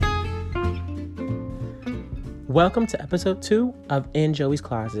Welcome to episode 2 of In Joey's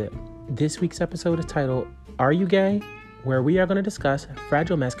Closet. This week's episode is titled, Are You Gay? Where we are going to discuss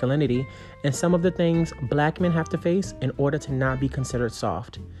fragile masculinity and some of the things Black men have to face in order to not be considered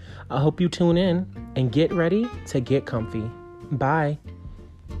soft. I hope you tune in and get ready to get comfy. Bye.